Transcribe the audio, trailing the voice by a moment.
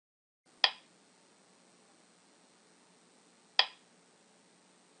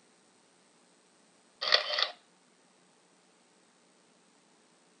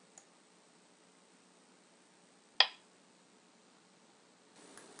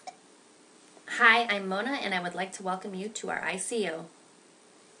Hi, I'm Mona, and I would like to welcome you to our ICU.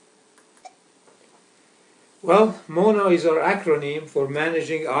 Well, MONA is our acronym for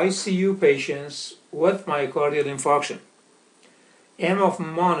Managing ICU Patients with Myocardial Infarction. M of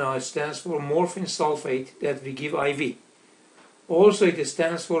MONA stands for morphine sulfate that we give IV. Also, it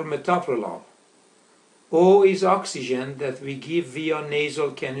stands for metoprolol. O is oxygen that we give via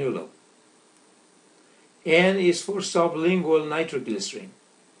nasal cannula. N is for sublingual nitroglycerin.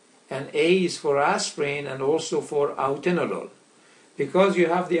 And A is for aspirin and also for atenolol, because you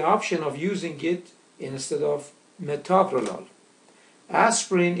have the option of using it instead of metoprolol.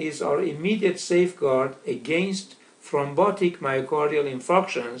 Aspirin is our immediate safeguard against thrombotic myocardial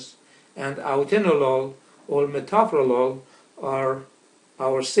infarctions, and atenolol or metoprolol are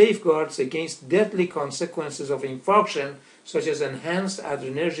our safeguards against deadly consequences of infarction, such as enhanced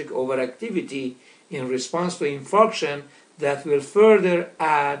adrenergic overactivity in response to infarction that will further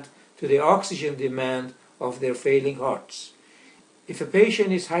add to the oxygen demand of their failing hearts. If a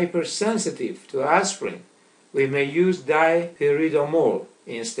patient is hypersensitive to aspirin, we may use dipyridamole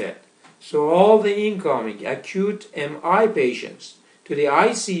instead. So all the incoming acute MI patients to the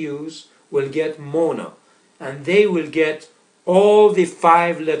ICUs will get MONA, and they will get all the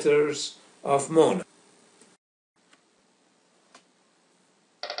 5 letters of MONA.